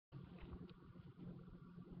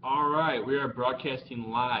All right, we are broadcasting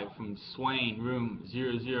live from Swain Room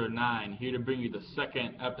 009, here to bring you the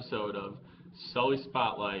second episode of Sully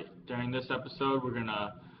Spotlight. During this episode, we're going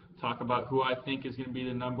to talk about who I think is going to be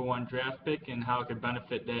the number one draft pick and how it could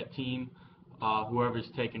benefit that team, whoever's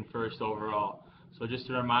taken first overall. So just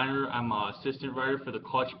a reminder, I'm an assistant writer for the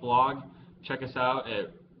Clutch blog. Check us out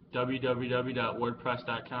at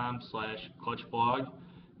www.wordpress.com/clutchblog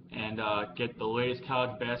and get the latest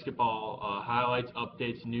college basketball highlights,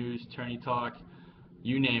 updates, news, tourney talk,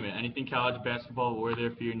 you name it. Anything college basketball, we're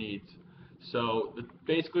there for your needs. So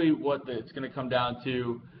basically it's going to come down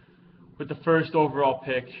to with the first overall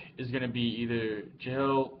pick is going to be either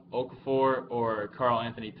Jahlil Okafor or Karl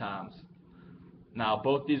Anthony Towns. Now,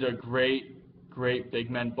 both these are great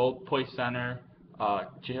big men. Both play center.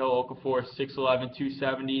 Jahlil Okafor, 6'11",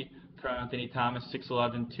 270. Karl Anthony Towns,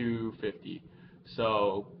 6'11", 250.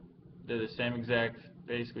 So they're the same exact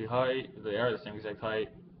basically height. They are the same exact height,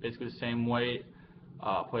 basically the same weight,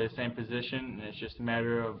 play the same position, and it's just a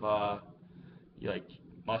matter of you like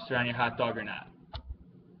mustard on your hot dog or not.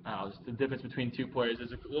 Just the difference between two players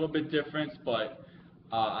is a little bit different, but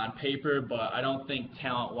on paper, but I don't think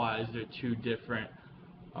talent-wise they're too different.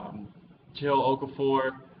 Um, Jahlil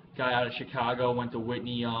Okafor, guy out of Chicago, went to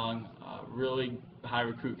Whitney Young, really high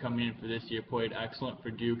recruit coming in for this year, played excellent for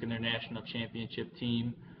Duke and their national championship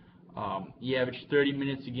team. He averaged 30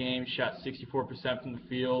 minutes a game, shot 64% from the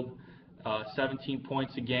field, 17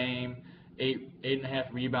 points a game, eight and a half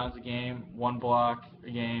rebounds a game, 1 block a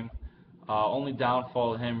game. Only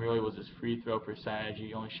downfall of him really was his free throw percentage.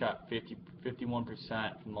 He only shot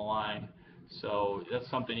 51% from the line. So that's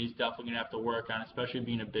something he's definitely going to have to work on, especially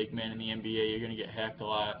being a big man in the NBA. You're going to get hacked a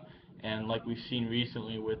lot. And like we've seen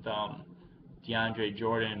recently with DeAndre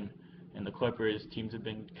Jordan and the Clippers, teams have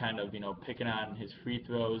been kind of, picking on his free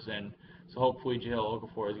throws. And so hopefully Jahlil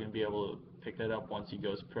Okafor is going to be able to pick that up once he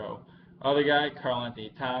goes pro. Other guy, Karl Anthony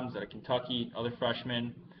Towns out of Kentucky, other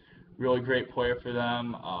freshman, really great player for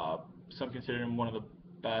them. Some consider him one of the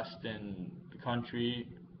best in the country.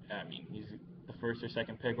 I mean, he's the first or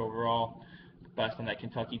second pick overall, best on that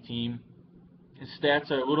Kentucky team. His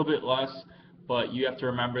stats are a little bit less, but you have to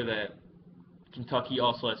remember that Kentucky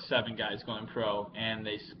also has 7 guys going pro, and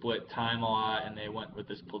they split time a lot, and they went with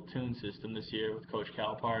this platoon system this year with Coach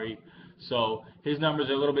Calipari. So his numbers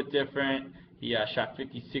are a little bit different. He shot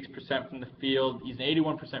 56% from the field. He's an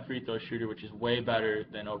 81% free throw shooter, which is way better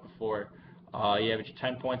than Okafor. He averaged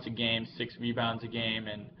 10 points a game, 6 rebounds a game,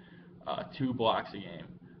 and 2 blocks a game,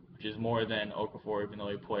 which is more than Okafor, even though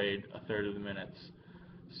he played a third of the minutes.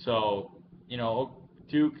 So,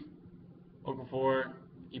 Duke, Okafor,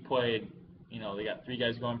 he played, they got 3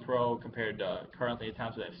 guys going pro compared to Karl Anthony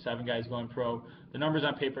Towns, they have 7 guys going pro. The numbers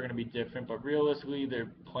on paper are going to be different, but realistically, their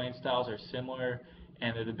playing styles are similar,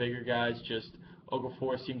 and they're the bigger guys. Just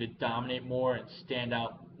Okafor seemed to dominate more and stand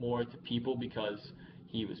out more to people because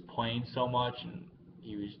he was playing so much and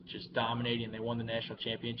he was just dominating. They won the national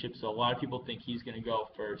championship, so a lot of people think he's going to go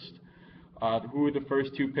first. Who are the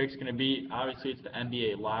first 2 picks going to be? Obviously, it's the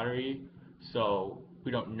NBA lottery, so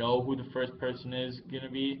we don't know who the first person is going to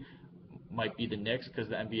be. Might be the Knicks because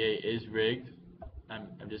the NBA is rigged.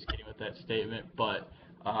 I'm just kidding with that statement, but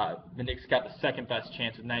the Knicks got the second best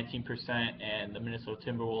chance with 19%, and the Minnesota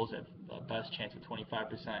Timberwolves have the best chance with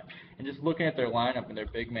 25%. And just looking at their lineup and their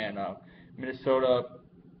big man, Minnesota,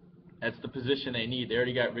 that's the position they need. They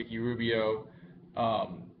already got Ricky Rubio.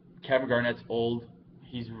 Kevin Garnett's old.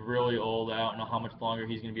 He's really old. I don't know how much longer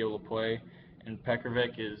he's going to be able to play. And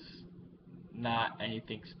Petrovic is not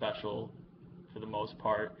anything special for the most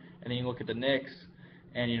part. And then you look at the Knicks,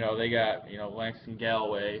 and they got Langston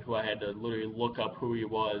Galloway, who I had to literally look up who he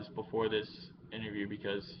was before this interview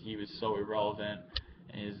because he was so irrelevant,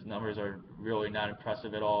 and his numbers are really not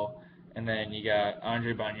impressive at all. And then you got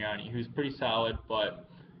Andre Bagnani, who's pretty solid, but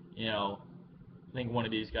I think one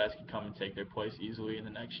of these guys could come and take their place easily in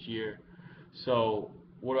the next year. So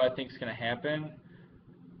what do I think is going to happen?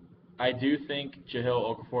 I do think Jahlil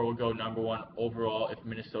Okafor will go number 1 overall if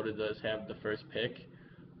Minnesota does have the first pick.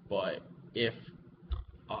 But if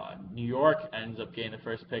New York ends up getting the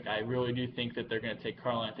first pick, I really do think that they're going to take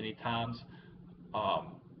Karl Anthony Towns.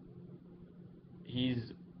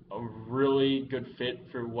 He's a really good fit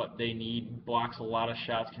for what they need. Blocks a lot of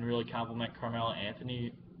shots, can really complement Carmelo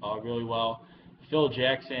Anthony really well. Phil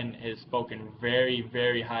Jackson has spoken very,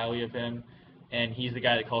 very highly of him, and he's the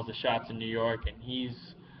guy that calls the shots in New York, and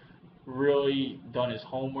he's really done his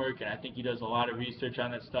homework, and I think he does a lot of research on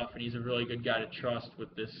that stuff, and he's a really good guy to trust with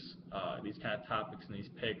these kind of topics and these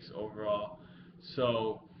picks overall.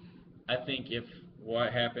 So I think if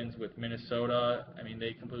what happens with Minnesota, I mean,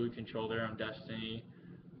 they completely control their own destiny.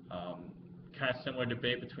 kind of similar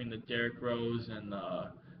debate between the Derrick Rose and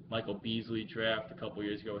Michael Beasley draft a couple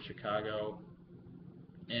years ago with Chicago.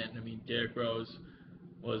 And I mean, Derrick Rose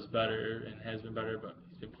was better and has been better, but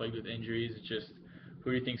he's been plagued with injuries. It's just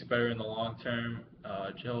who do you think's better in the long term?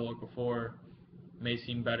 Joe Okafor may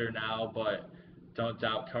seem better now, but don't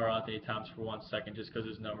doubt Karl Anthony Towns for 1 second just because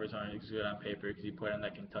his numbers aren't as good on paper because he played on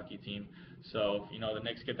that Kentucky team. So, if, the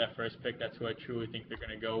Knicks get that first pick, that's who I truly think they're going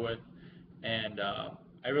to go with. And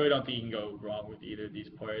I really don't think you can go wrong with either of these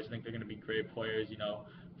players. I think they're going to be great players.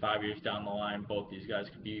 5 years down the line, both these guys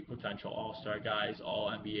could be potential all-star guys, all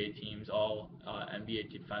NBA teams, all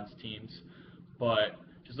NBA defense teams. But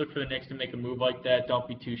just look for the Knicks to make a move like that. Don't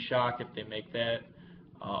be too shocked if they make that.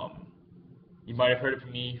 You might have heard it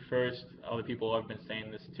from me first. Other people have been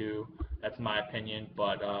saying this too. That's my opinion,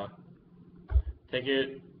 but take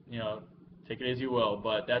it, take it as you will.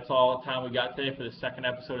 But that's all the time we got today for the second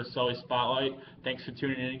episode of Sully Spotlight. Thanks for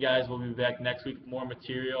tuning in, guys. We'll be back next week with more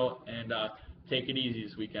material, and take it easy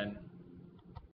this weekend.